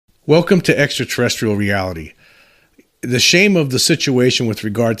Welcome to Extraterrestrial Reality. The shame of the situation with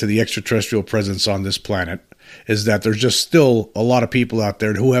regard to the extraterrestrial presence on this planet is that there's just still a lot of people out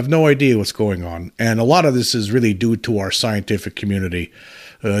there who have no idea what's going on. And a lot of this is really due to our scientific community.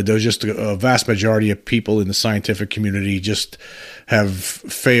 There's just a vast majority of people in the scientific community just have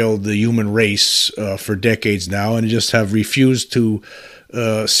failed the human race for decades now and just have refused to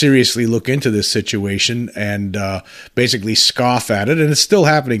seriously look into this situation and basically scoff at it. And it's still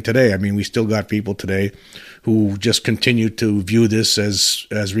happening today. I mean, we still got people today who just continue to view this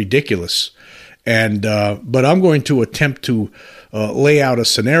as ridiculous. And but I'm going to attempt to lay out a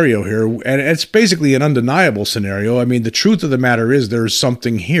scenario here, and it's basically an undeniable scenario. I mean, the truth of the matter is there's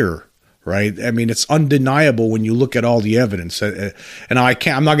something here, right? I mean, it's undeniable when you look at all the evidence. And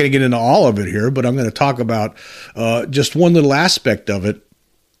I'm not going to get into all of it here, but I'm going to talk about just one little aspect of it.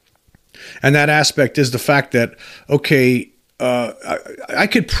 And that aspect is the fact that, okay, I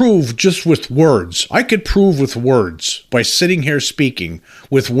could prove just with words. I could prove with words by sitting here speaking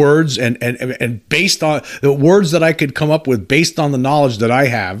with words and based on the words that I could come up with based on the knowledge that I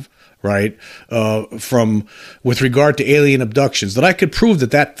have, right, from with regard to alien abductions, that I could prove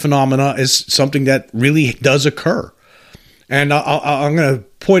that phenomena is something that really does occur. And I'll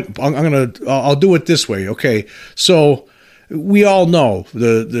do it this way. Okay, so we all know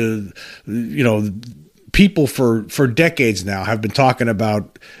people for decades now have been talking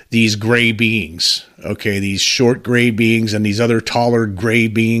about these gray beings, okay, these short gray beings and these other taller gray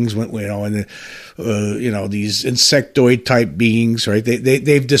beings, these insectoid type beings, right?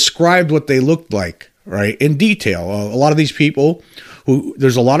 They've described what they looked like, right, in detail. A lot of these people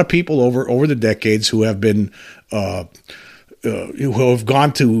there's a lot of people over the decades who have been who have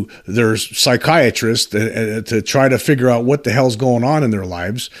gone to their psychiatrist to try to figure out what the hell's going on in their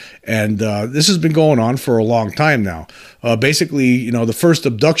lives. And this has been going on for a long time now. Basically, the first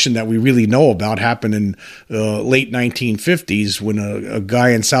abduction that we really know about happened in late 1950s when a guy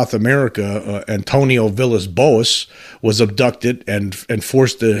in South America, Antonio Villas Boas, was abducted and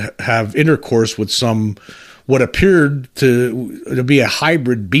forced to have intercourse with what appeared to be a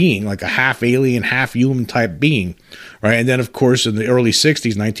hybrid being, like a half alien, half human type being, right? And then, of course, in the early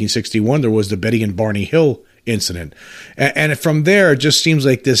 60s, 1961, there was the Betty and Barney Hill incident. And from there, it just seems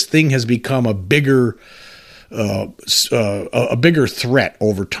like this thing has become a bigger threat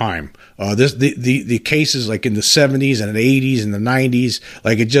over time. The cases like in the 70s and the 80s and the 90s,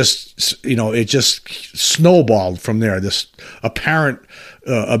 like it just snowballed from there. This apparent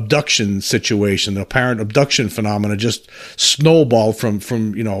abduction situation, the apparent abduction phenomena just snowballed from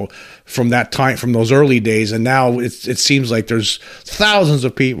that time, from those early days. And now it seems like there's thousands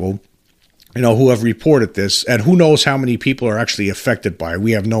of people who have reported this, and who knows how many people are actually affected by it.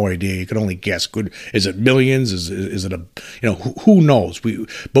 We have no idea. You can only guess. Is it millions? Is it who knows?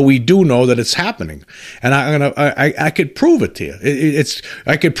 But we do know that it's happening, and I could prove it to you.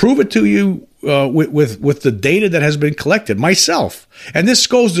 I could prove it to you with the data that has been collected myself. And this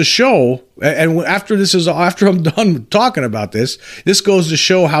goes to show, and after I'm done talking about this goes to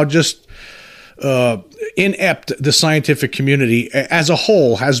show how just inept the scientific community as a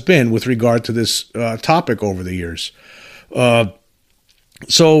whole has been with regard to this topic over the years.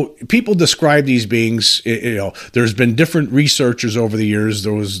 So people describe these beings, there's been different researchers over the years.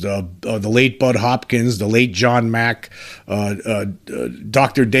 There was the late Bud Hopkins, the late John Mack,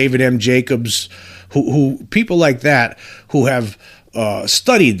 Dr. David M. Jacobs, who people like that who have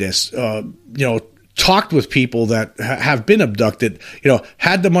studied this, talked with people that have been abducted,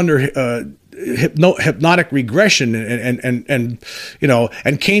 had them under hypnotic regression and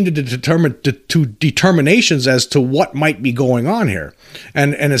came to determinations as to what might be going on here.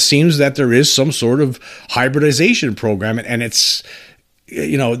 And it seems that there is some sort of hybridization program, and it's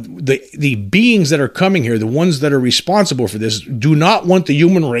the beings that are coming here, the ones that are responsible for this, do not want the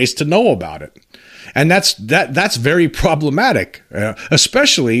human race to know about it. And that's very problematic,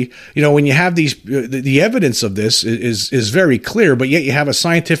 especially when you have the evidence of this is very clear, but yet you have a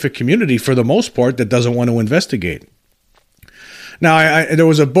scientific community for the most part that doesn't want to investigate. Now, there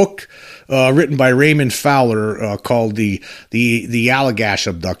was a book written by Raymond Fowler called the Allagash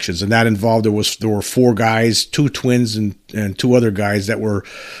abductions, and that involved there were 4 guys, 2 twins and 2 other guys that were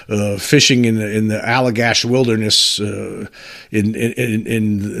fishing in the Allagash wilderness in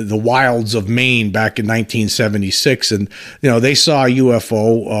the wilds of Maine back in 1976, and they saw a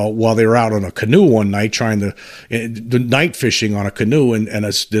UFO while they were out on a canoe one night night fishing on a canoe, and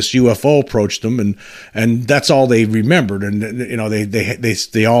this UFO approached them, and that's all they remembered, and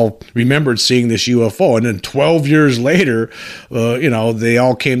they all remembered remembered seeing this UFO. And then 12 years later, they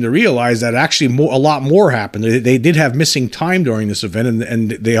all came to realize that actually a lot more happened. They did have missing time during this event,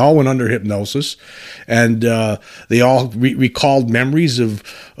 and they all went under hypnosis, and they all recalled memories of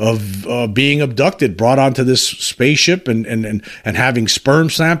being abducted, brought onto this spaceship, and having sperm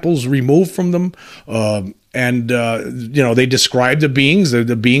samples removed from them. They described the beings.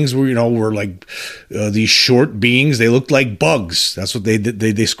 The beings were like these short beings. They looked like bugs. That's what they did.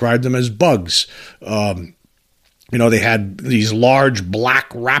 They described them as bugs. They had these large black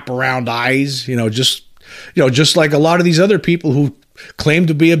wraparound eyes. Just like a lot of these other people who claim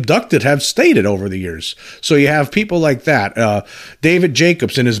to be abducted have stated over the years. So you have people like that. David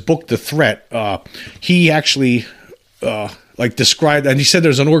Jacobs, in his book The Threat, he actually described, and he said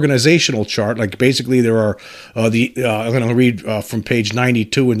there's an organizational chart. Like basically there are I'm going to read from page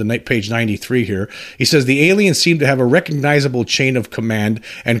 92 into page 93 here. He says the aliens seem to have a recognizable chain of command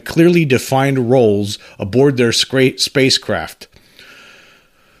and clearly defined roles aboard their spacecraft.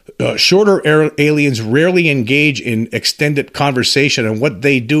 Shorter aliens rarely engage in extended conversation, and what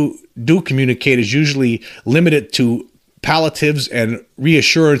they do communicate is usually limited to palliatives and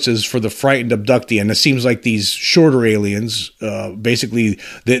reassurances for the frightened abductee. And it seems like these shorter aliens, basically,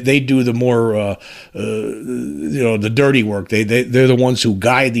 they do the more, the dirty work. They're the ones who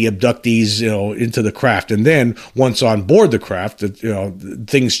guide the abductees, into the craft. And then once on board the craft,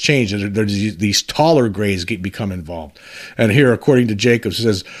 things change. There's these taller grays become involved. And here, according to Jacobs, it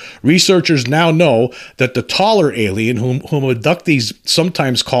says, researchers now know that the taller alien, whom abductees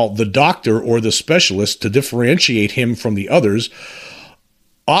sometimes call the doctor or the specialist to differentiate him from the others,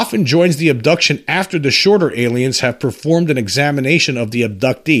 often joins the abduction after the shorter aliens have performed an examination of the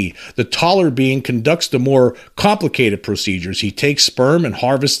abductee. The taller being conducts the more complicated procedures. He takes sperm and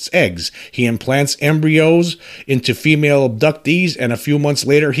harvests eggs. He implants embryos into female abductees, and a few months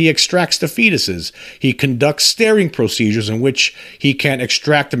later he extracts the fetuses. He conducts staring procedures in which he can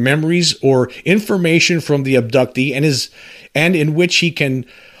extract memories or information from the abductee, and in which he can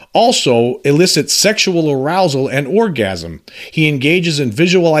also elicits sexual arousal and orgasm. He engages in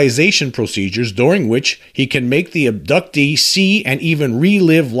visualization procedures during which he can make the abductee see and even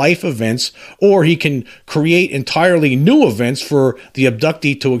relive life events, or he can create entirely new events for the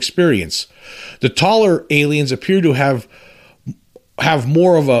abductee to experience. The taller aliens appear to have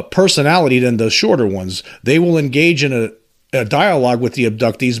more of a personality than the shorter ones. They will engage in a dialogue with the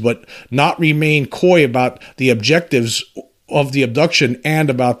abductees, but not remain coy about the objectives of the abduction and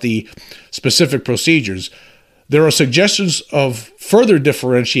about the specific procedures. There are suggestions of further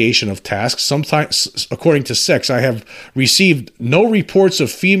differentiation of tasks, sometimes according to sex. I have received no reports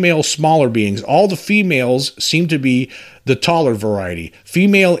of female smaller beings. All the females seem to be the taller variety.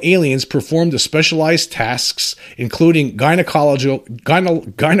 Female aliens perform the specialized tasks, including gynecological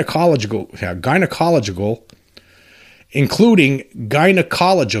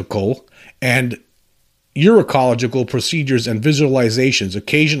and urological procedures and visualizations.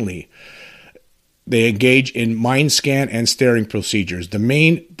 Occasionally, they engage in mind scan and staring procedures. The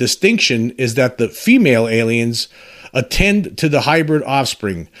main distinction is that the female aliens attend to the hybrid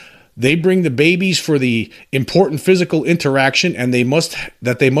offspring. They bring the babies for the important physical interaction and they must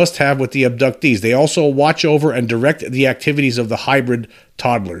have with the abductees. They also watch over and direct the activities of the hybrid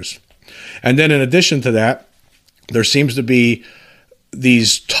toddlers. And then in addition to that, there seems to be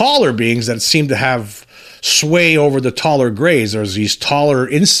these taller beings that seem to have sway over the taller grays. There's these taller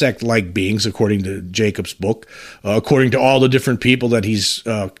insect-like beings, according to Jacob's book, according to all the different people that he's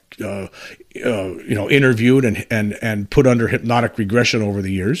interviewed and put under hypnotic regression over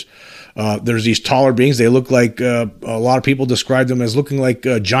the years. There's these taller beings. They look like a lot of people describe them as looking like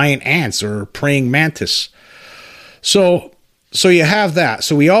giant ants or praying mantis. So you have that.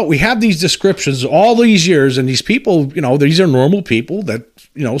 So we have these descriptions all these years, and these people, these are normal people that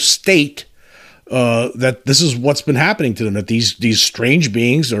state that this is what's been happening to them, that these strange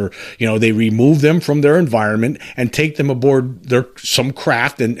beings, or they remove them from their environment and take them aboard some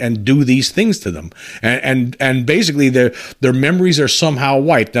craft and do these things to them, and basically their memories are somehow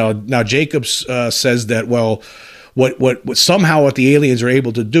wiped. Now Jacobs says that, well, what somehow what the aliens are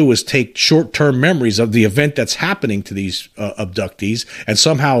able to do is take short-term memories of the event that's happening to these abductees and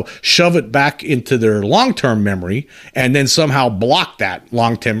somehow shove it back into their long-term memory, and then somehow block that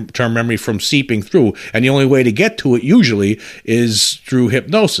long-term memory from seeping through. And the only way to get to it usually is through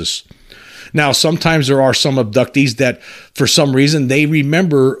hypnosis. Now, sometimes there are some abductees that, for some reason, they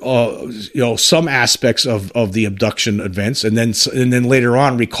remember, some aspects of the abduction events, and then later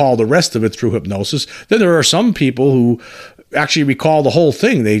on recall the rest of it through hypnosis. Then there are some people who actually recall the whole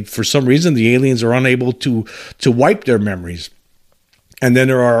thing. For some reason, the aliens are unable to wipe their memories. And then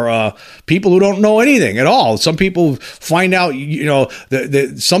there are people who don't know anything at all. Some people find out,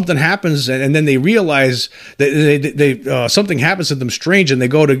 that something happens, and then they realize that they something happens to them strange, and they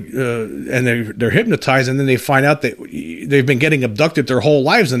go to and they're hypnotized, and then they find out that they've been getting abducted their whole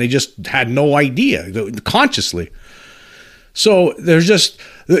lives, and they just had no idea consciously. So there's just,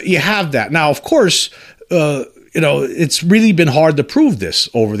 you have that. Now, of course, it's really been hard to prove this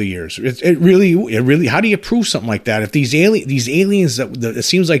over the years. It really, how do you prove something like that? If these aliens, it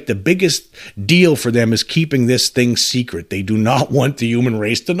seems like the biggest deal for them is keeping this thing secret. They do not want the human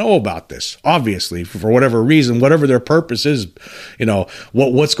race to know about this, obviously, for whatever reason, whatever their purpose is.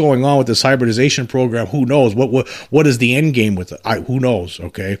 What's going on with this hybridization program? Who knows? What is the end game with it? Who knows?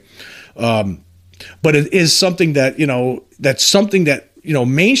 Okay. But it is something that, that's something that,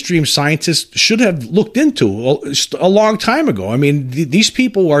 mainstream scientists should have looked into a long time ago. I mean, these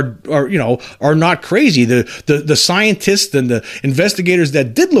people are not crazy. The scientists and the investigators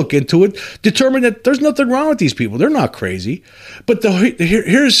that did look into it determined that there's nothing wrong with these people. They're not crazy. But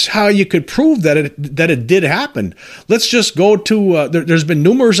here's how you could prove that it did happen. Let's just go to there's been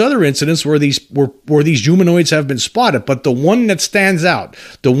numerous other incidents where these humanoids have been spotted, but the one that stands out,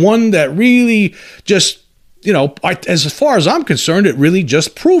 the one that really just, as far as I'm concerned, it really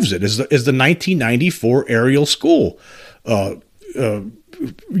just proves it, is the 1994 Ariel school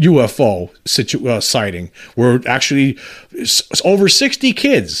UFO sighting, where actually over 60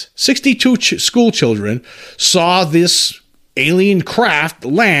 kids, 62 school children saw this alien craft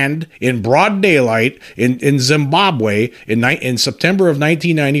land in broad daylight in Zimbabwe in September of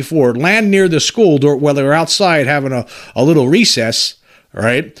 1994, land near the school while they were outside having a little recess.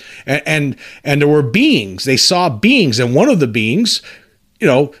 Right. And there were beings. They saw beings. And one of the beings,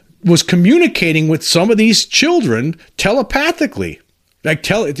 was communicating with some of these children telepathically,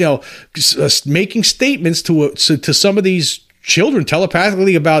 making statements to some of these children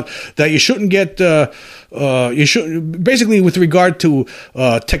telepathically about that you shouldn't get, basically with regard to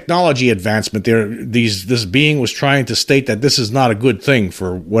technology advancement. This being was trying to state that this is not a good thing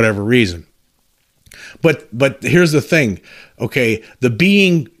for whatever reason. But here's the thing, okay? The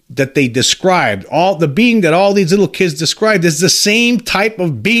being that they described, the being that all these little kids described, is the same type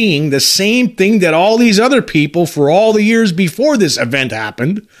of being, the same thing that all these other people for all the years before this event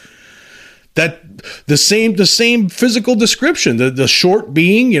happened, that the same physical description, the short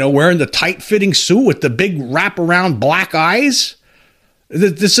being, wearing the tight-fitting suit with the big wraparound black eyes.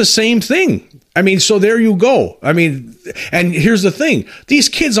 It's the same thing. I mean, so there you go. I mean, and here's the thing. These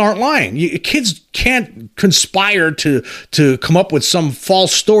kids aren't lying. Kids can't conspire to come up with some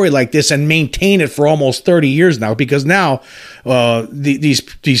false story like this and maintain it for almost 30 years now, because now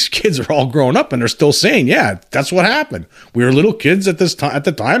these kids are all grown up and they're still saying, yeah, that's what happened. We were little kids at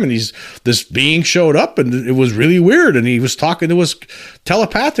the time, and this being showed up, and it was really weird, and he was talking to us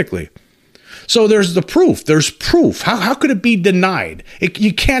telepathically. So there's the proof. There's proof. How could it be denied?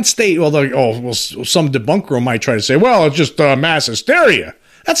 You can't state, some debunker might try to say, well, it's just mass hysteria.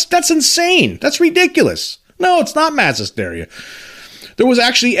 That's insane. That's ridiculous. No, it's not mass hysteria. There was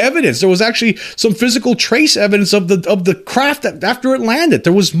actually evidence. There was actually some physical trace evidence of the craft after it landed.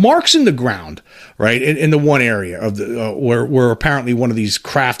 There was marks in the ground, right, in the one area of the where apparently one of these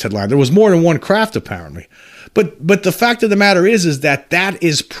craft had landed. There was more than one craft apparently. But the fact of the matter is that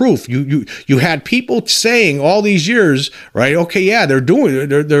is proof. You had people saying all these years, right? Okay, yeah,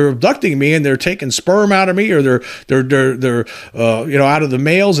 they're abducting me, and they're taking sperm out of me, or they're out of the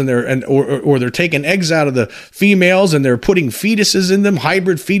males, and or they're taking eggs out of the females, and they're putting fetuses in them,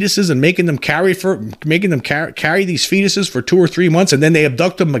 hybrid fetuses, and making them carry these fetuses for 2 or 3 months, and then they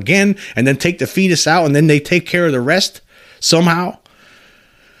abduct them again, and then take the fetus out, and then they take care of the rest somehow.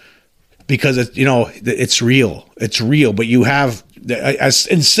 Because it's real. It's real. But you have, as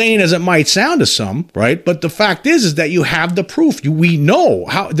insane as it might sound to some, right? But the fact is that you have the proof. We know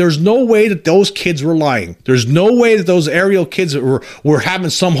how. There's no way that those kids were lying. There's no way that those Ariel kids were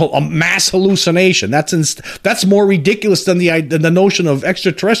having a mass hallucination. That's more ridiculous than the notion of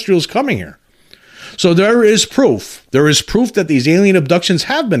extraterrestrials coming here. So there is proof. There is proof that these alien abductions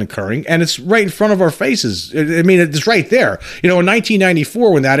have been occurring, and it's right in front of our faces. I mean, it's right there. In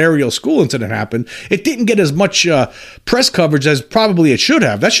 1994, when that Ariel school incident happened, it didn't get as much press coverage as probably it should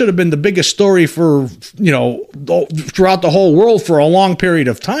have. That should have been the biggest story for, throughout the whole world for a long period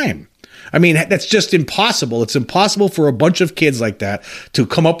of time. I mean, that's just impossible. It's impossible for a bunch of kids like that to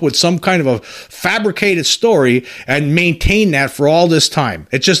come up with some kind of a fabricated story and maintain that for all this time.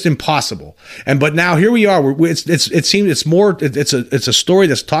 It's just impossible. But now here we are. It seems it's a story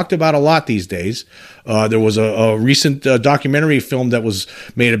that's talked about a lot these days. There was a recent documentary film that was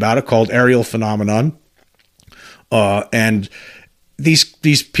made about it called Ariel Phenomenon, and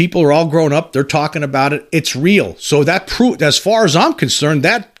these people are all grown up. They're talking about it. It's real. So that as far as I'm concerned,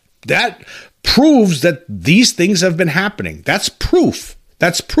 that proves that these things have been happening. That's proof.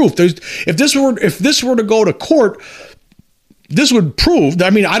 That's proof. If this were to go to court, this would prove.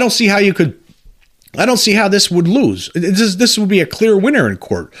 I mean, I don't see how this would lose. This would be a clear winner in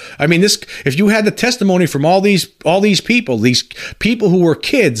court. I mean, if you had the testimony from all these people who were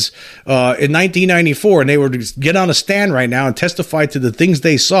kids in 1994, and they were to get on a stand right now and testify to the things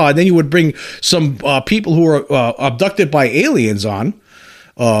they saw, and then you would bring some people who were abducted by aliens on.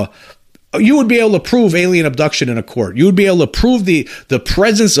 You would be able to prove alien abduction in a court. You would be able to prove the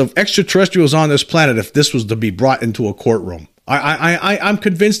presence of extraterrestrials on this planet if this was to be brought into a courtroom. I'm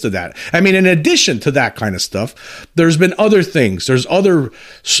convinced of that. I mean, in addition to that kind of stuff, there's been other things. There's other.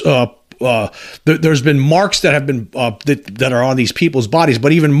 There's been marks that have been that are on these people's bodies.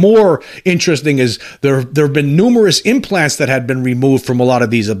 But even more interesting is there have been numerous implants that had been removed from a lot of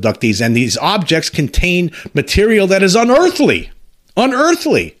these abductees, and these objects contain material that is unearthly.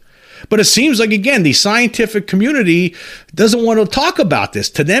 But it seems like, again, the scientific community doesn't want to talk about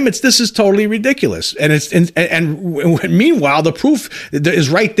this. To them, this is totally ridiculous. And meanwhile, the proof is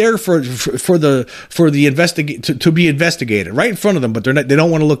right there for the to be investigated right in front of them. But they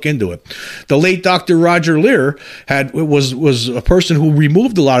don't want to look into it. The late Dr. Roger Leir was a person who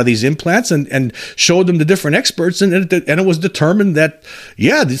removed a lot of these implants and showed them to different experts, and it was determined that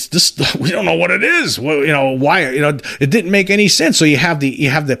this we don't know what it is. Well, why? It didn't make any sense. So you have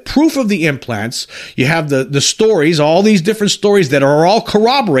the proof of the implants. You have the stories, all these different stories that are all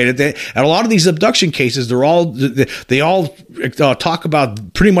corroborated. And a lot of these abduction cases, they all talk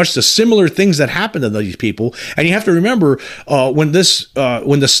about pretty much the similar things that happened to these people. And you have to remember when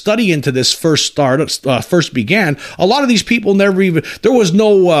the study into this first began, a lot of these people never even, there was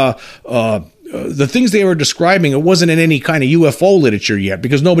no the things they were describing, it wasn't in any kind of UFO literature yet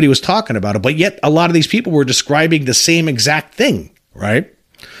because nobody was talking about it. But yet a lot of these people were describing the same exact thing, right?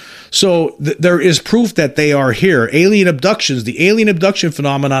 So there is proof that they are here. Alien abductions, the alien abduction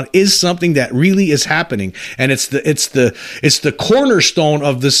phenomenon is something that really is happening, and it's the cornerstone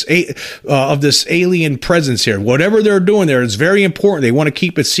of this alien presence here. Whatever they're doing there is very important. They want to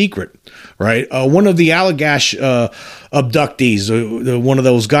keep it secret, right? One of the Allagash abductees, one of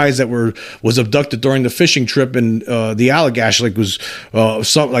those guys that was abducted during the fishing trip in the Allagash,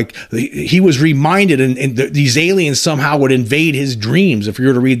 he was reminded, and these aliens somehow would invade his dreams. If you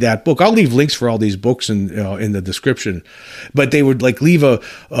were to read that book, I'll leave links for all these books in the description, but they would leave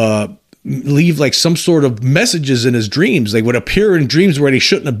some sort of messages in his dreams. They would appear in dreams where they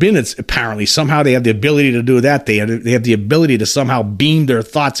shouldn't have been. It's apparently somehow they have the ability to do that. They have the ability to somehow beam their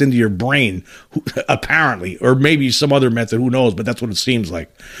thoughts into your brain, apparently, or maybe some other method. Who knows? But that's what it seems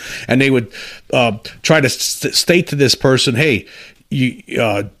like. And they would try to state to this person, "Hey,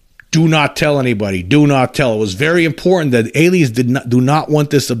 you." Do not tell anybody. Do not tell. It was very important that aliens do not want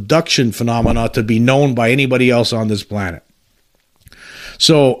this abduction phenomena to be known by anybody else on this planet.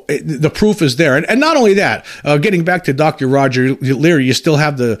 So the proof is there. And not only that, getting back to Dr. Roger Leir, you still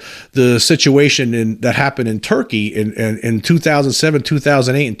have the situation that happened in Turkey in 2007,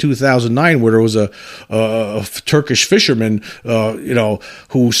 2008, and 2009, where there was a Turkish fisherman,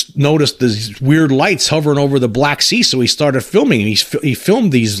 who noticed these weird lights hovering over the Black Sea. So he started filming. He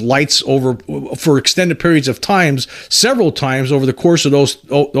filmed these lights for extended periods of times, several times over the course of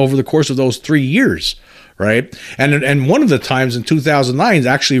those 3 years. Right. And one of the times in 2009,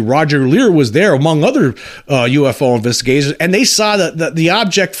 actually, Roger Leir was there among other UFO investigators, and they saw the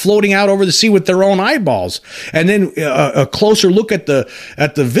object floating out over the sea with their own eyeballs. And then a closer look at the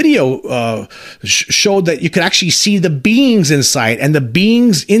video showed that you could actually see the beings inside, and the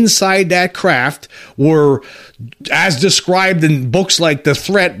beings inside that craft were as described in books like The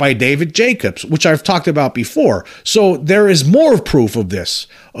Threat by David Jacobs, which I've talked about before. So there is more proof of this.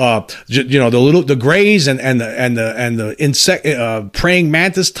 The grays and the insect praying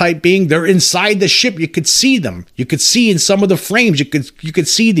mantis type being, they're inside the ship. You could see them. You could see in some of the frames. You could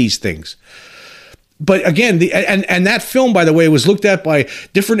see these things. But again, and that film, by the way, was looked at by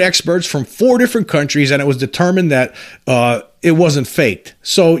different experts from 4 different countries, and it was determined that it wasn't faked.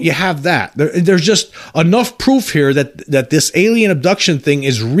 So you have that. There's just enough proof here that this alien abduction thing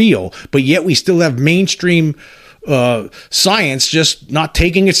is real, but yet we still have mainstream science, just not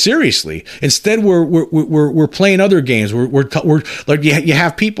taking it seriously. Instead, we're playing other games. We're like you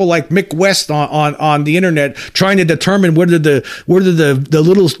have people like Mick West on the internet trying to determine whether the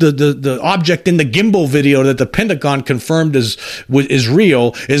object in the gimbal video that the Pentagon confirmed is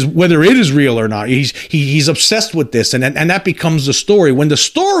real, is whether it is real or not. He's obsessed with this, and that becomes the story. When the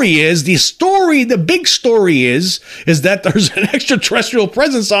big story is that there's an extraterrestrial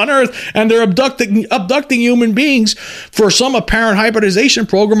presence on Earth, and they're abducting human beings for some apparent hybridization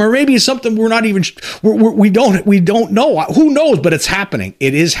program, or maybe something we don't know. Who knows? But it's happening.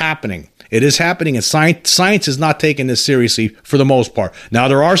 It is happening. It is happening, and science is not taking this seriously for the most part. Now,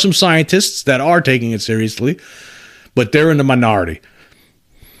 there are some scientists that are taking it seriously, but they're in the minority.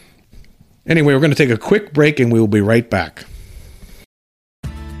 Anyway, we're going to take a quick break, and we will be right back.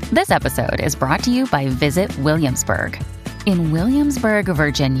 This episode is brought to you by Visit Williamsburg. In Williamsburg,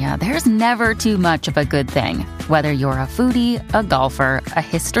 Virginia, there's never too much of a good thing. Whether you're a foodie, a golfer, a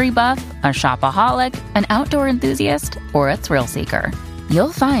history buff, a shopaholic, an outdoor enthusiast, or a thrill seeker,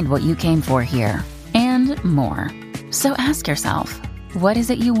 you'll find what you came for here and more. So ask yourself, what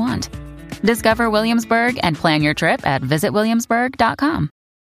is it you want? Discover Williamsburg and plan your trip at visitwilliamsburg.com.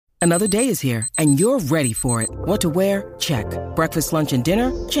 Another day is here, and you're ready for it. What to wear? Check. Breakfast, lunch, and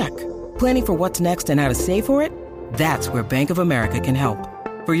dinner? Check. Planning for what's next and how to save for it? That's where Bank of America can help.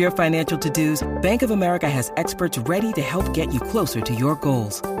 For your financial to-dos, Bank of America has experts ready to help get you closer to your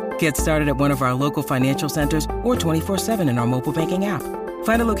goals. Get started at one of our local financial centers or 24/7 in our mobile banking app.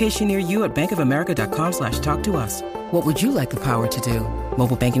 Find a location near you at bankofamerica.com/talktous. What would you like the power to do?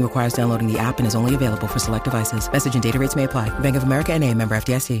 Mobile banking requires downloading the app and is only available for select devices. Message and data rates may apply. Bank of America NA, member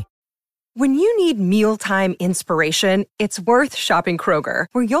FDIC. When you need mealtime inspiration, it's worth shopping Kroger,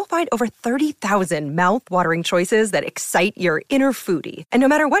 where you'll find over 30,000 mouth-watering choices that excite your inner foodie. And no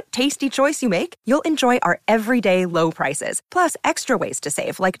matter what tasty choice you make, you'll enjoy our everyday low prices, plus extra ways to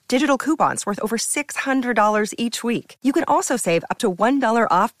save, like digital coupons worth over $600 each week. You can also save up to $1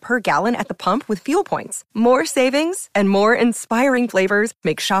 off per gallon at the pump with fuel points. More savings and more inspiring flavors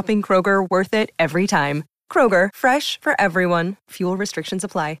make shopping Kroger worth it every time. Kroger, fresh for everyone. Fuel restrictions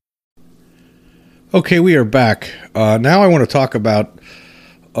apply. Okay, we are back. Now I want to talk about,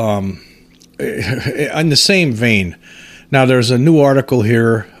 in the same vein. Now, there's a new article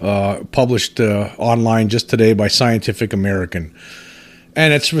here published online just today by Scientific American,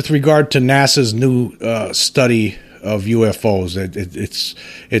 and it's with regard to NASA's new study of UFOs.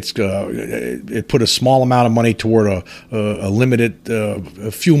 It put a small amount of money toward a limited,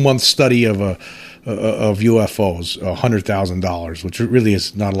 a few month study of UFOs, $100,000, which really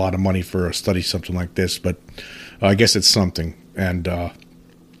is not a lot of money for a study something like this, but I guess it's something. And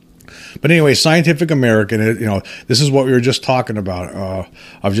but anyway, Scientific American, this is what we were just talking about.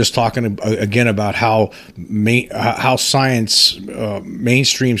 I'm just talking again about how science,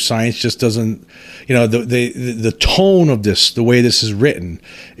 mainstream science, just doesn't, the tone of this, the way this is written,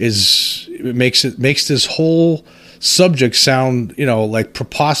 makes this whole subject sound, like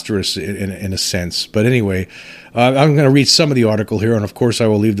preposterous in a sense. But anyway, I'm going to read some of the article here, and of course I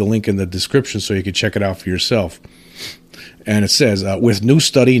will leave the link in the description so you can check it out for yourself. And it says, with new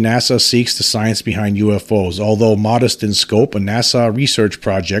study, NASA seeks the science behind UFOs. Although modest in scope, a NASA research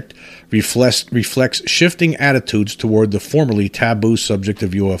project reflects shifting attitudes toward the formerly taboo subject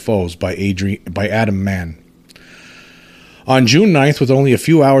of UFOs by Adam Mann. On June 9th, with only a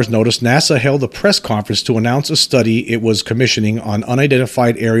few hours' notice, NASA held a press conference to announce a study it was commissioning on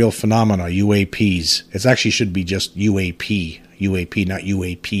unidentified aerial phenomena, UAPs. It actually should be just UAP, not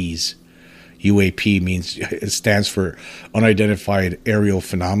UAPs. UAP it stands for unidentified aerial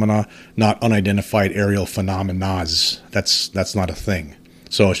phenomena, not unidentified aerial phenomenas. That's not a thing.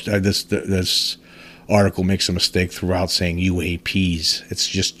 So this article makes a mistake throughout saying UAPs. It's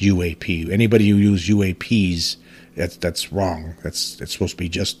just UAP. Anybody who uses UAPs, that's wrong. It's supposed to be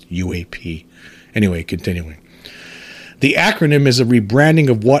just UAP. Anyway, continuing. The acronym is a rebranding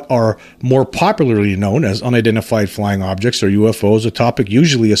of what are more popularly known as unidentified flying objects, or UFOs, a topic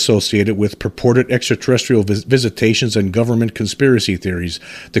usually associated with purported extraterrestrial visitations and government conspiracy theories.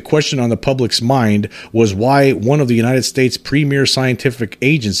 The question on the public's mind was why one of the United States' premier scientific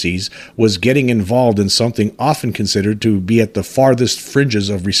agencies was getting involved in something often considered to be at the farthest fringes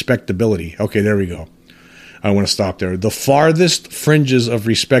of respectability. Okay, there we go. I want to stop there. The farthest fringes of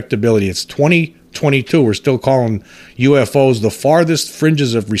respectability. It's 2022. We're still calling UFOs the farthest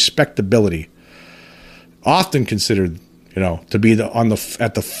fringes of respectability. Often considered to be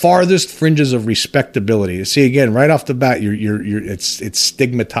at the farthest fringes of respectability. See, again, right off the bat, it's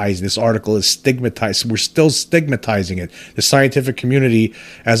stigmatized. This article is stigmatized. We're still stigmatizing it. The scientific community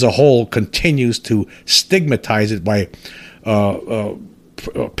as a whole continues to stigmatize it by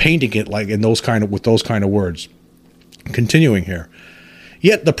painting it like with those kind of words. Continuing here.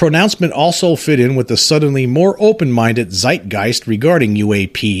 Yet the pronouncement also fit in with the suddenly more open-minded zeitgeist regarding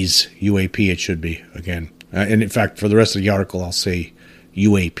UAPs. UAP, it should be, again. And in fact, for the rest of the article, I'll say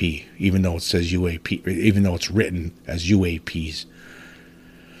UAP, even though it says UAP, even though it's written as UAPs.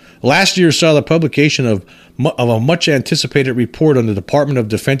 Last year saw the publication of a much-anticipated report on the Department of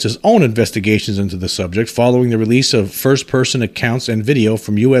Defense's own investigations into the subject, following the release of first-person accounts and video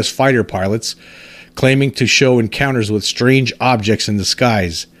from U.S. fighter pilots claiming to show encounters with strange objects in the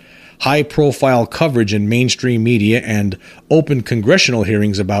skies. High-profile coverage in mainstream media and open congressional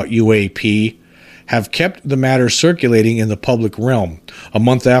hearings about UAP have kept the matter circulating in the public realm. A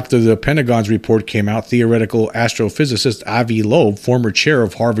month after the Pentagon's report came out, theoretical astrophysicist Avi Loeb, former chair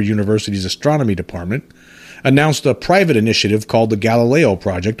of Harvard University's astronomy department, announced a private initiative called the Galileo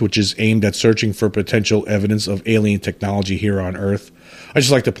Project, which is aimed at searching for potential evidence of alien technology here on Earth. I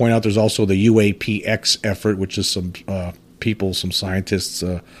just like to point out there's also the UAPX effort, which is some scientists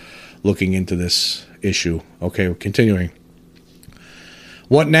looking into this issue. Okay, continuing.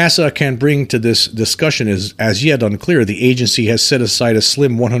 What NASA can bring to this discussion is as yet unclear. The agency has set aside a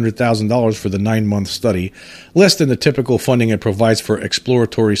slim $100,000 for the 9-month study, less than the typical funding it provides for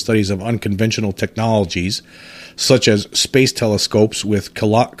exploratory studies of unconventional technologies, such as space telescopes with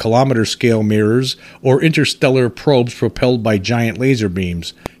kilometer-scale mirrors or interstellar probes propelled by giant laser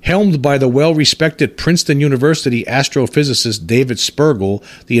beams. Helmed by the well-respected Princeton University astrophysicist David Spergel,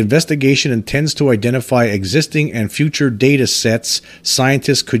 the investigation intends to identify existing and future data sets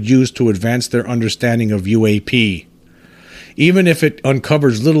scientists could use to advance their understanding of UAP. Even if it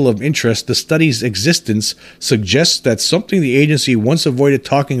uncovers little of interest, the study's existence suggests that something the agency once avoided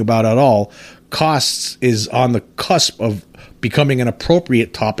talking about at all is on the cusp of becoming an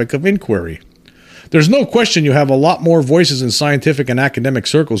appropriate topic of inquiry. There's no question you have a lot more voices in scientific and academic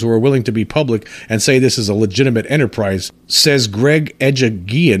circles who are willing to be public and say this is a legitimate enterprise, says Greg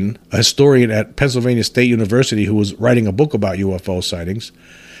Edjagian, a historian at Pennsylvania State University who was writing a book about UFO sightings.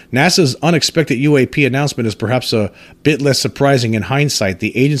 NASA's unexpected UAP announcement is perhaps a bit less surprising in hindsight.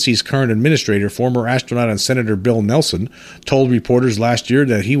 The agency's current administrator, former astronaut and Senator Bill Nelson, told reporters last year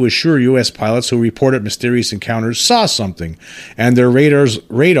that he was sure U.S. pilots who reported mysterious encounters saw something, and their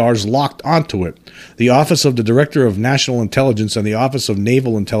radars locked onto it. The Office of the Director of National Intelligence and the Office of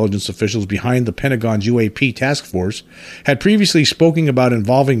Naval Intelligence officials behind the Pentagon's UAP task force had previously spoken about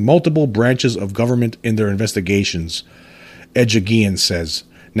involving multiple branches of government in their investigations, Edjagian says.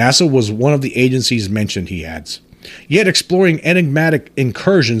 NASA was one of the agencies mentioned, he adds. Yet exploring enigmatic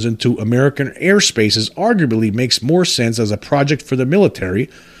incursions into American airspaces arguably makes more sense as a project for the military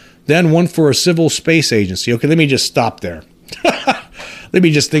than one for a civil space agency. Okay, let me just stop there. Let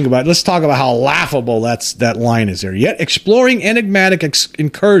me just think about it. Let's talk about how laughable that line is there. Yet exploring enigmatic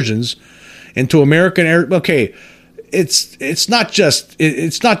incursions into American air. Okay, it's not just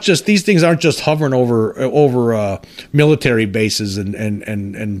these things aren't just hovering over military bases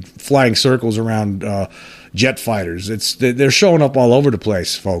and flying circles around jet fighters. They're showing up all over the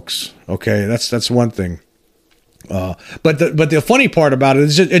place, folks. Okay, that's one thing. But the funny part about it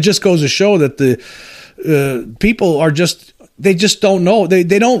is it just goes to show that the people are they just don't know. They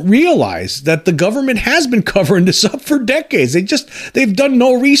don't realize that the government has been covering this up for decades. They've done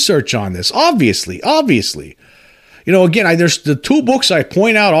no research on this. Obviously. Again, there's the two books I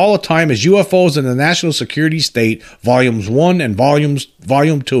point out all the time is UFOs and the National Security State, Volumes 1 and Volume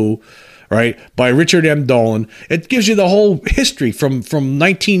 2, right, by Richard M. Dolan. It gives you the whole history from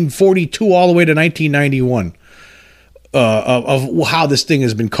 1942 all the way to 1991 of how this thing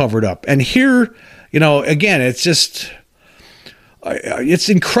has been covered up. And here, again, it's just... It's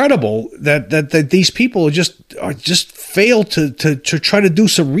incredible that these people just fail to try to do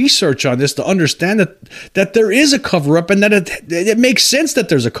some research on this to understand that there is a cover-up and that it makes sense that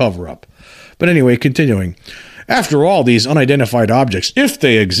there's a cover-up. But anyway, continuing. After all, these unidentified objects, if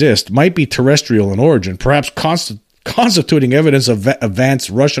they exist, might be terrestrial in origin, perhaps constituting evidence of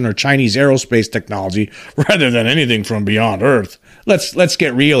advanced Russian or Chinese aerospace technology rather than anything from beyond Earth. Let's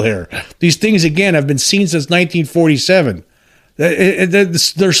get real here. These things, again, have been seen since 1947.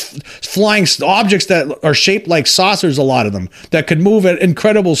 There's flying objects that are shaped like saucers, a lot of them, that could move at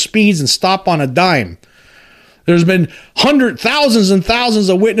incredible speeds and stop on a dime. There's been thousands and thousands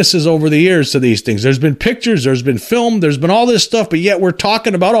of witnesses over the years to these things. There's been pictures, there's been film, there's been all this stuff, but yet we're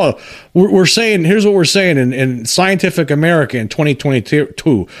talking about, we're saying, here's what we're saying in Scientific America in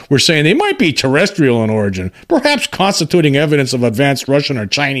 2022. We're saying they might be terrestrial in origin, perhaps constituting evidence of advanced Russian or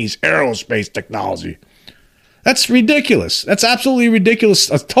Chinese aerospace technology. That's ridiculous. That's absolutely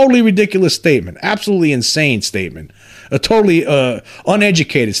ridiculous. A totally ridiculous statement. Absolutely insane statement. A totally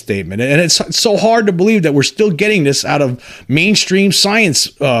uneducated statement. And it's so hard to believe that we're still getting this out of mainstream science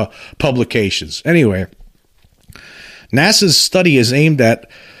publications. Anyway, NASA's study is aimed at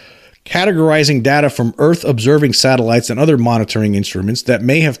categorizing data from Earth-observing satellites and other monitoring instruments that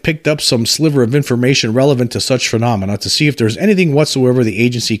may have picked up some sliver of information relevant to such phenomena to see if there's anything whatsoever the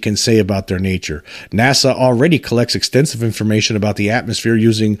agency can say about their nature. NASA already collects extensive information about the atmosphere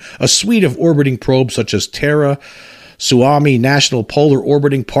using a suite of orbiting probes such as Terra, Suomi National Polar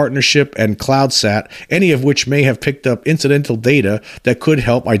Orbiting Partnership, and CloudSat, any of which may have picked up incidental data that could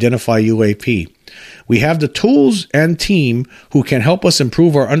help identify UAP. We have the tools and team who can help us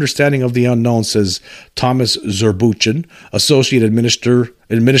improve our understanding of the unknown, says Thomas Zurbuchen, Associate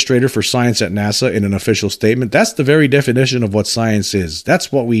Administrator for Science at NASA, in an official statement. That's the very definition of what science is.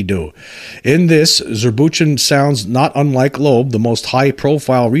 That's what we do. In this, Zurbuchen sounds not unlike Loeb, the most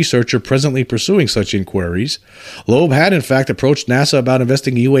high-profile researcher presently pursuing such inquiries. Loeb had, in fact, approached NASA about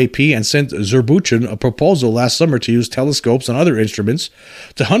investigating UAP and sent Zurbuchen a proposal last summer to use telescopes and other instruments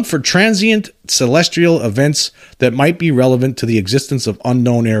to hunt for transient celestial events that might be relevant to the existence of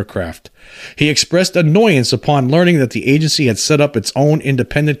unknown aircraft. He expressed annoyance upon learning that the agency had set up its own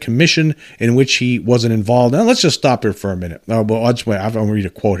independent commission in which he wasn't involved. Now, let's just stop here for a minute. I'm going to read a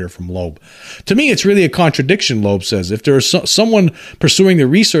quote here from Loeb. To me, it's really a contradiction, Loeb says. If there is someone pursuing the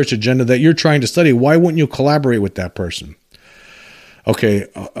research agenda that you're trying to study, why wouldn't you collaborate with that person? Okay,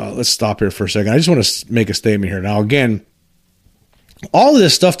 let's stop here for a second. I just want to make a statement here. Now, again, all of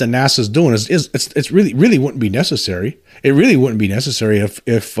this stuff that NASA's doing it's really wouldn't be necessary. It really wouldn't be necessary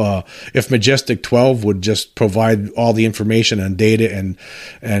if Majestic 12 would just provide all the information and data and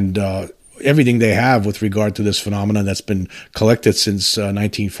everything they have with regard to this phenomenon that's been collected since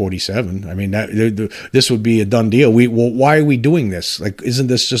 1947. I mean, this would be a done deal. Why are we doing this? Like, isn't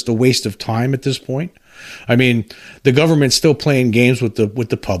this just a waste of time at this point? I mean, the government's still playing games with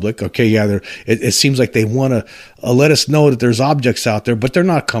the public. Okay, yeah, it seems like they want to let us know that there's objects out there, but they're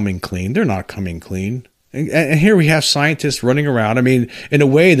not coming clean. They're not coming clean. And here we have scientists running around. I mean, in a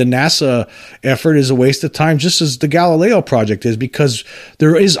way, the NASA effort is a waste of time, just as the Galileo project is, because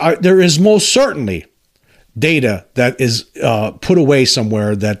there is most certainly data that is put away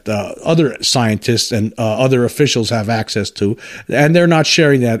somewhere that other scientists and other officials have access to, and they're not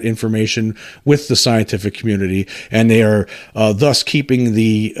sharing that information with the scientific community, and they are thus keeping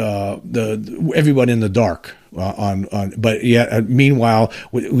the everyone in the dark. But yet, meanwhile,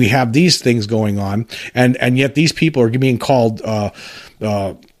 we have these things going on, and yet these people are being called. Some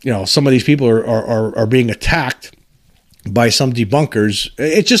of these people are being attacked by some debunkers.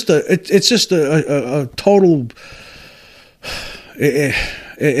 It's just a total.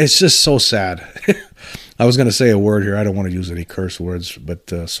 It's just so sad. I was going to say a word here. I don't want to use any curse words,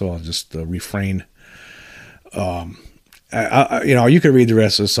 but so I'll just refrain. You can read the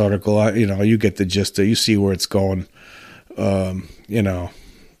rest of this article. You get the gist. You see where it's going.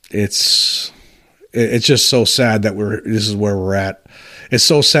 It's just so sad that this is where we're at. It's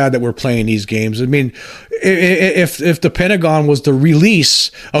so sad that we're playing these games. I mean, if the Pentagon was to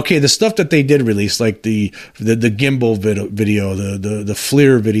release, okay, the stuff that they did release, like the gimbal video, the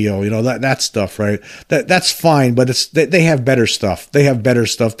FLIR video, that stuff, right? That's fine, but they have better stuff. They have better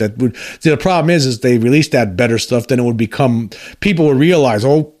stuff that would. See, the problem is they released that better stuff, then it would become, people would realize,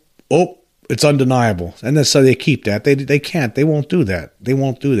 oh. It's undeniable. And that's so they keep that. They can't. They won't do that. They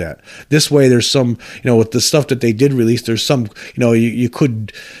won't do that. This way, there's some, with the stuff that they did release, there's some, you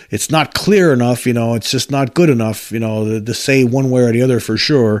could, it's not clear enough, it's just not good enough, to say one way or the other for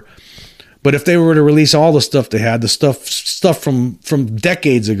sure. But if they were to release all the stuff they had, the stuff from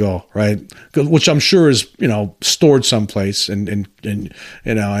decades ago, right? Which I'm sure is, stored someplace and is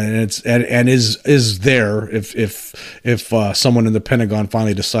there if someone in the Pentagon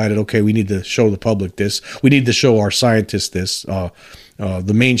finally decided, okay, we need to show the public this, we need to show our scientists this,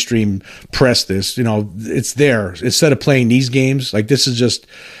 the mainstream press this, it's there. Instead of playing these games, like this is just,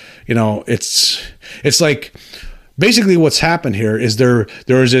 it's like. Basically, what's happened here is there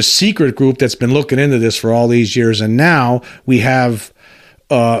is this secret group that's been looking into this for all these years, and now we have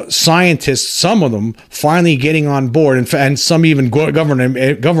scientists, some of them, finally getting on board, and some even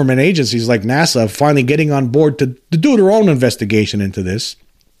government agencies like NASA finally getting on board to do their own investigation into this.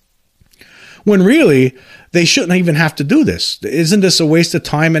 when really they shouldn't even have to do this. Isn't this a waste of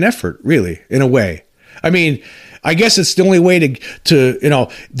time and effort, really, in a way? I mean, I guess it's the only way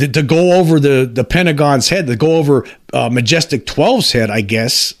to go over the Pentagon's head, to go over Majestic 12's head, I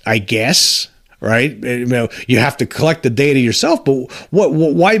guess, right? You have to collect the data yourself, but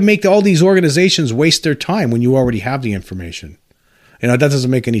why make all these organizations waste their time when you already have the information? That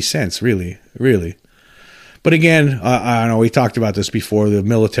doesn't make any sense, really. But again, I know we talked about this before. The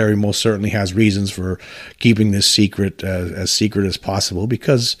military most certainly has reasons for keeping this secret, as secret as possible,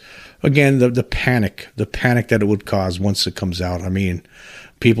 because, again, the panic that it would cause once it comes out. I mean,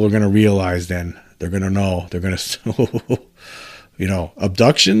 people are going to realize then. They're going to know. They're going to,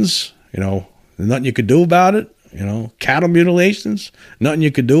 abductions, nothing you could do about it. Cattle mutilations, nothing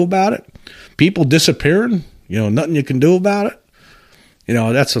you could do about it. People disappearing, nothing you can do about it.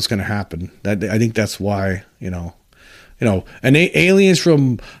 That's what's going to happen. I think that's why, and aliens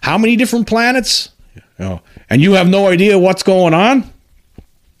from how many different planets, and you have no idea what's going on.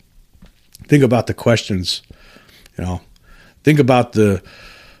 Think about the questions, think about the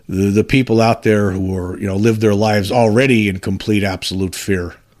people out there who are, live their lives already in complete, absolute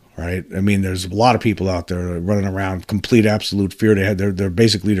fear, right? I mean, there's a lot of people out there running around complete, absolute fear. They're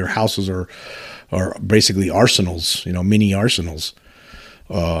basically, their houses are basically arsenals, mini arsenals.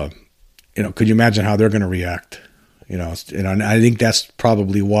 Could you imagine how they're going to react? And I think that's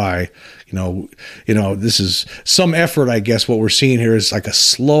probably why, this is some effort. I guess what we're seeing here is like a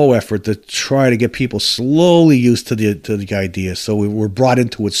slow effort to try to get people slowly used to the idea. So we're brought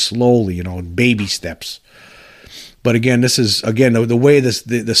into it slowly, in baby steps. But again, this is the way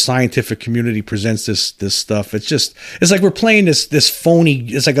the scientific community presents this stuff. It's like we're playing this phony.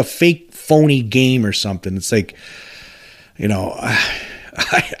 It's like a fake phony game or something. It's like,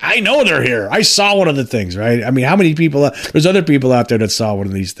 I know they're here. I saw one of the things, right? I mean, how many people? There's other people out there that saw one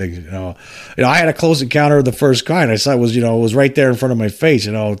of these things. I had a close encounter of the first kind. I saw it was right there in front of my face.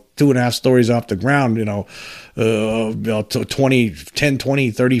 2.5 stories off the ground. 10,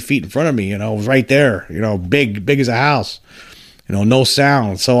 20, 30 feet in front of me. It was right there. Big as a house. No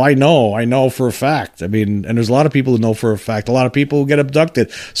sound. So I know for a fact. I mean, and there's a lot of people who know for a fact. A lot of people who get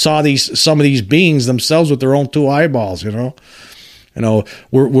abducted saw some of these beings themselves with their own 2 eyeballs.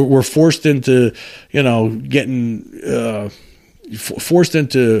 We're forced into, getting forced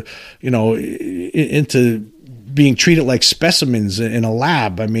into, into being treated like specimens in a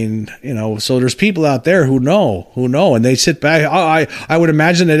lab. I mean, so there's people out there who know, and they sit back. I would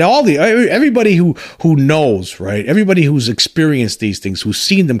imagine that everybody who knows, right? Everybody who's experienced these things, who's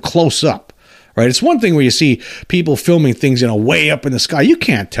seen them close up. Right, it's one thing where you see people filming things, way up in the sky. You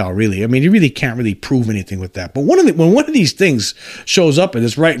can't tell, really. I mean, you really can't really prove anything with that. But when one of these things shows up and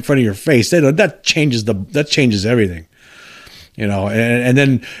it's right in front of your face, that changes everything. And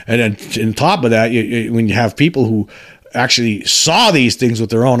then on top of that, when you have people who actually saw these things with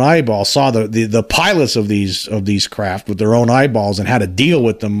their own eyeballs, saw the pilots of these craft with their own eyeballs and had to deal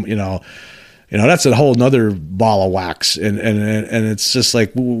with them, that's a whole nother ball of wax. And it's just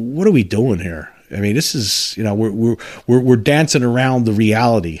like, what are we doing here? I mean, this is, we're dancing around the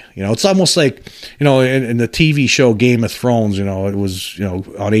reality. It's almost like, in the TV show Game of Thrones, it was,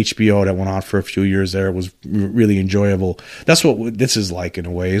 on HBO that went on for a few years there. It was really enjoyable. That's what this is like in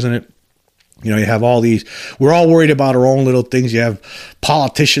a way, isn't it? You have all these, we're all worried about our own little things. You have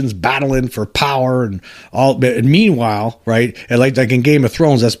politicians battling for power and all. And meanwhile, right, and like in Game of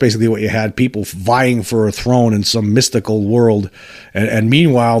Thrones, that's basically what you had, people vying for a throne in some mystical world. And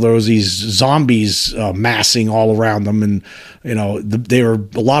meanwhile, there was these zombies massing all around them. And, a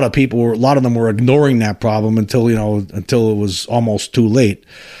lot of them were ignoring that problem until it was almost too late.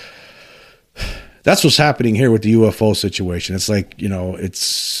 That's what's happening here with the UFO situation. It's like,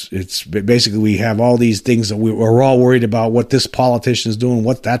 it's basically we have all these things that we're all worried about, what this politician is doing,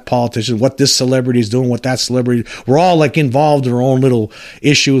 what that politician, what this celebrity is doing, what that celebrity. We're all like involved in our own little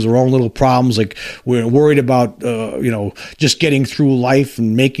issues, our own little problems. Like we're worried about, just getting through life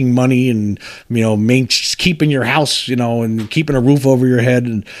and making money and, keeping your house, and keeping a roof over your head.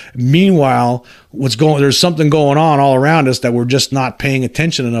 And meanwhile, there's something going on all around us that we're just not paying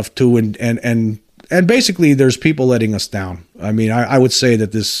attention enough to. And basically, there's people letting us down. I mean, I would say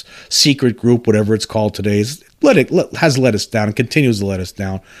that this secret group, whatever it's called today, has let us down and continues to let us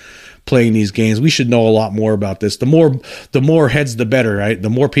down playing these games. We should know a lot more about this. The more heads, the better, right? The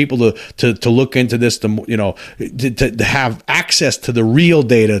more people to look into this, to have access to the real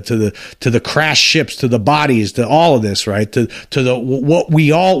data, to the crash ships, to the bodies, to all of this, right? To the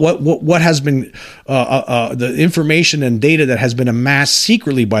what has been the information and data that has been amassed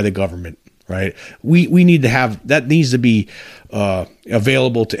secretly by the government. right? We need to have that, needs to be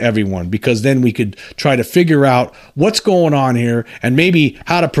available to everyone, because then we could try to figure out what's going on here and maybe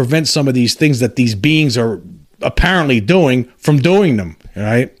how to prevent some of these things that these beings are apparently doing from doing them,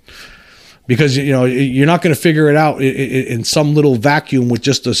 right? Because, you know, you're not going to figure it out in some little vacuum with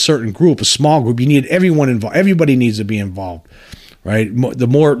just a certain group, a small group. You need everyone involved. Everybody needs to be involved, right? The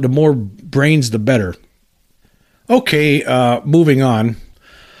more brains, the better. Okay, moving on.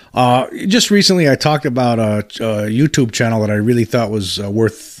 Just recently, I talked about a YouTube channel that I really thought was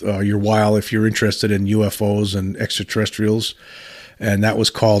worth your while if you're interested in UFOs and extraterrestrials, and that was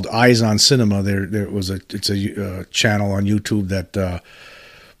called Eyes on Cinema. It's a channel on YouTube that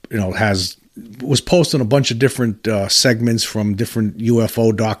was posting a bunch of different segments from different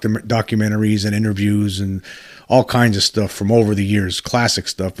UFO documentaries and interviews and all kinds of stuff from over the years, classic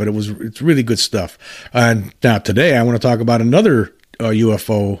stuff. But it's really good stuff. And now today, I want to talk about another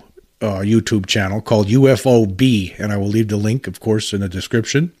UFO YouTube channel called UFOB, and I will leave the link, of course, in the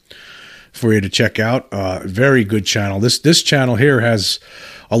description for you to check out. Very good channel. This channel here has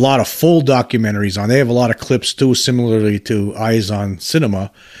a lot of full documentaries on. They have a lot of clips too, similarly to Eyes on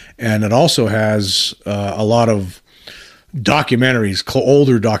Cinema, and it also has a lot of documentaries,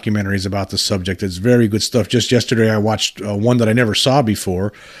 older documentaries about the subject. It's very good stuff. Just yesterday, I watched one that I never saw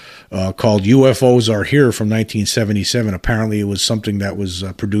before, called UFOs Are Here from 1977. Apparently, it was something that was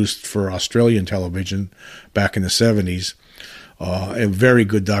produced for Australian television back in the 70s. A very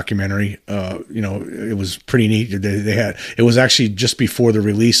good documentary. It was pretty neat. It was actually just before the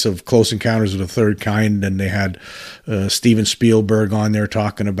release of Close Encounters of the Third Kind, and they had Steven Spielberg on there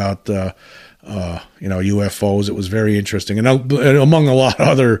talking about UFOs. It was very interesting, and among a lot of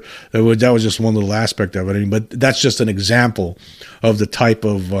other, that was just one little aspect of it. But that's just an example of the type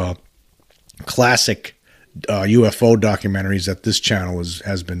of classic UFO documentaries that this channel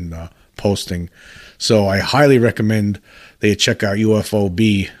has been posting. So I highly recommend they check out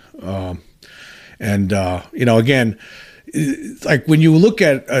UFOB. Again, like when you look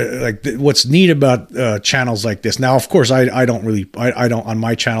at what's neat about channels like this. Now, of course, I don't on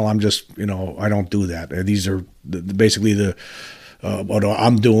my channel. I'm just I don't do that. These are basically what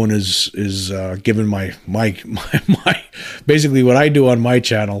I'm doing is giving my basically what I do on my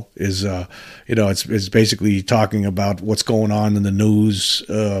channel is it's basically talking about what's going on in the news,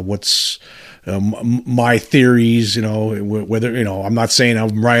 what's my theories, whether I'm not saying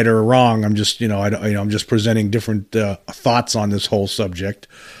I'm right or wrong. I'm just I'm just presenting different thoughts on this whole subject.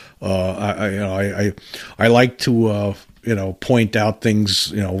 I like to point out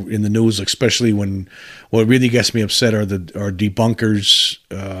things in the news, especially when what really gets me upset are debunkers.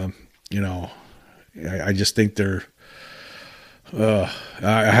 I just think they're.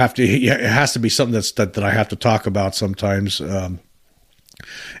 It has to be something that I have to talk about sometimes.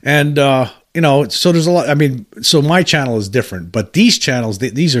 So there's a lot. I mean, so my channel is different, but these channels,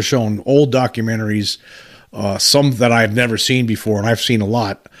 these are showing old documentaries, some that I've never seen before, and I've seen a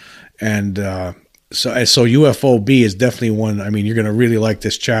lot. And so UFOB is definitely one. I mean, you're gonna really like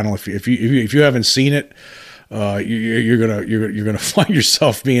this channel if you haven't seen it. You're gonna find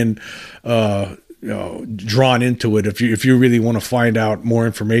yourself being drawn into it. If you really want to find out more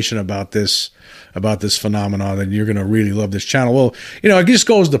information about this phenomenon, then you're going to really love this channel. Well, it just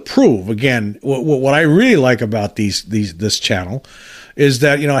goes to prove again what I really like about this channel is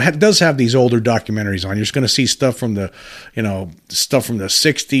that it does have these older documentaries on. You're just going to see stuff from the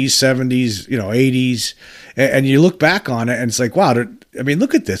 60s, 70s, 80s, and you look back on it and it's like, wow. I mean,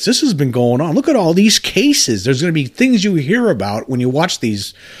 look at this. This has been going on. Look at all these cases. There's going to be things you hear about when you watch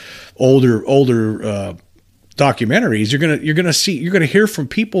these older documentaries. You're gonna hear from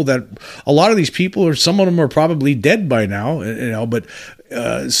people that a lot of these people some of them are probably dead by now, but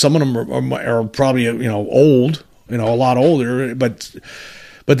some of them are probably old, a lot older. But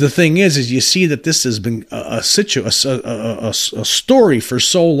the thing is you see that this has been a story for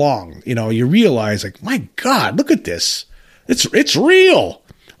so long. You realize, like, my God, look at this. It's real.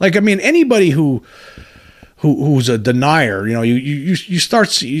 Like, I mean, anybody who's a denier, you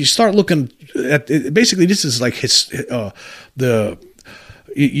start looking at it. Basically, this is like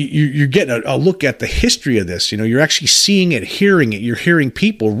you're getting a look at the history of this. You're actually seeing it, hearing it. You're hearing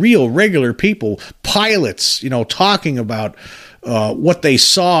people, real, regular people, pilots, talking about what they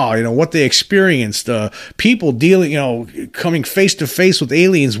saw, what they experienced, people dealing, coming face to face with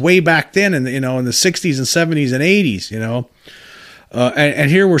aliens way back then, in the 60s and 70s and 80s,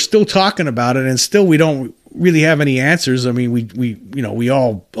 and here we're still talking about it, and still we don't really have any answers. I mean,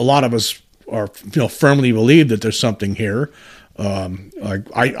 a lot of us are, firmly believe that there's something here.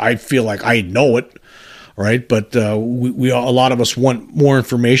 I feel like I know it. right? But we a lot of us want more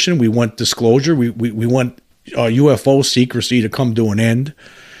information. We want disclosure. We want UFO secrecy to come to an end.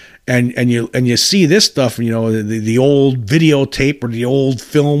 And you see this stuff, the old videotape or the old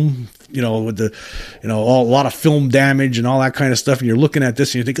film, with the, a lot of film damage and all that kind of stuff. And you're looking at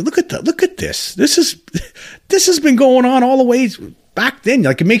this and you're thinking, look at this. This has been going on all the way back then.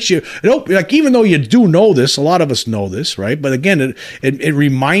 Like, it makes you, like, even though you do know this, a lot of us know this, right? But again, it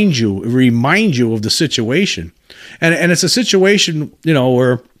reminds you of the situation. And it's a situation,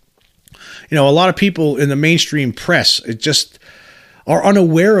 where, a lot of people in the mainstream press, it just are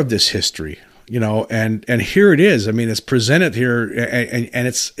unaware of this history, and here it is. I mean, it's presented here, and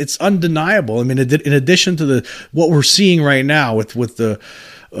it's undeniable. I mean, in addition to what we're seeing right now with the,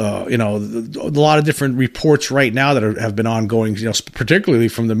 a lot of different reports right now that have been ongoing, particularly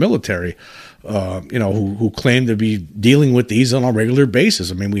from the military, who claim to be dealing with these on a regular basis.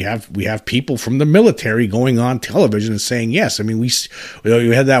 I mean, we have people from the military going on television and saying yes. I mean, we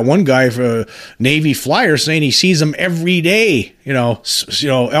had that one guy for Navy flyer saying he sees them every day,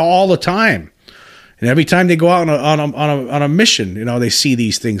 all the time. And every time they go out on a mission, they see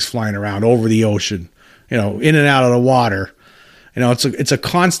these things flying around over the ocean, in and out of the water. It's a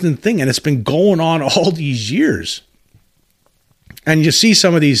constant thing, and it's been going on all these years. And you see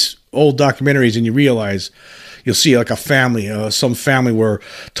some of these old documentaries and you realize, you'll see like a family, some family were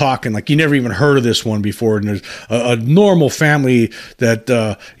talking, like you never even heard of this one before. And there's a normal family that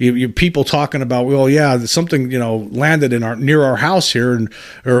people talking about, well, yeah, something, landed near our house here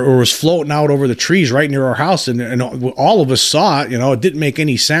or was floating out over the trees right near our house. And all of us saw it, it didn't make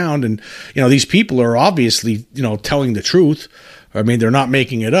any sound. And, these people are obviously, telling the truth. I mean, they're not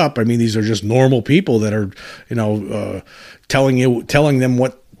making it up. I mean, these are just normal people that are,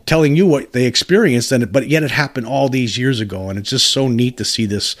 telling you what they experienced, but yet it happened all these years ago, and it's just so neat to see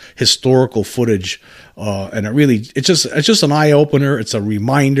this historical footage. And it's just an eye opener. It's a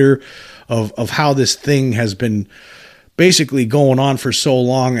reminder of how this thing has been basically going on for so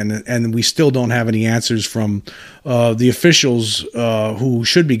long, and we still don't have any answers from the officials who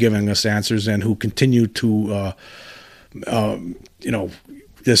should be giving us answers and who continue to,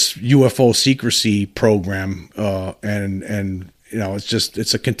 this UFO secrecy program, and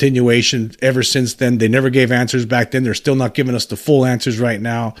it's a continuation ever since then. They never gave answers back then. They're still not giving us the full answers right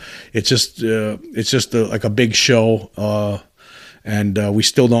now. It's just like a big show, and we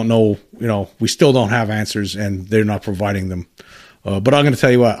still don't know. We still don't have answers, and they're not providing them. But I'm going to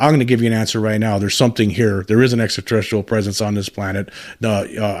tell you what, I'm going to give you an answer right now. There's something here. There is an extraterrestrial presence on this planet.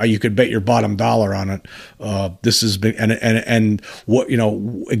 You could bet your bottom dollar on it. This has been, and what,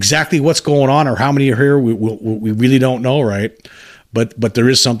 exactly what's going on or how many are here, we really don't know, right? But there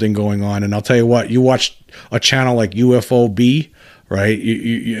is something going on. And I'll tell you what, you watch a channel like UFOB, right?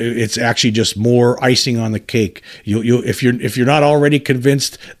 It's actually just more icing on the cake. If you're not already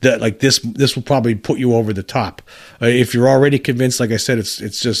convinced that like this will probably put you over the top. If you're already convinced, like I said, it's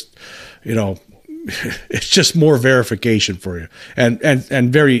just, it's just more verification for you,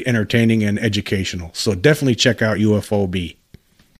 and very entertaining and educational. So definitely check out UFOB.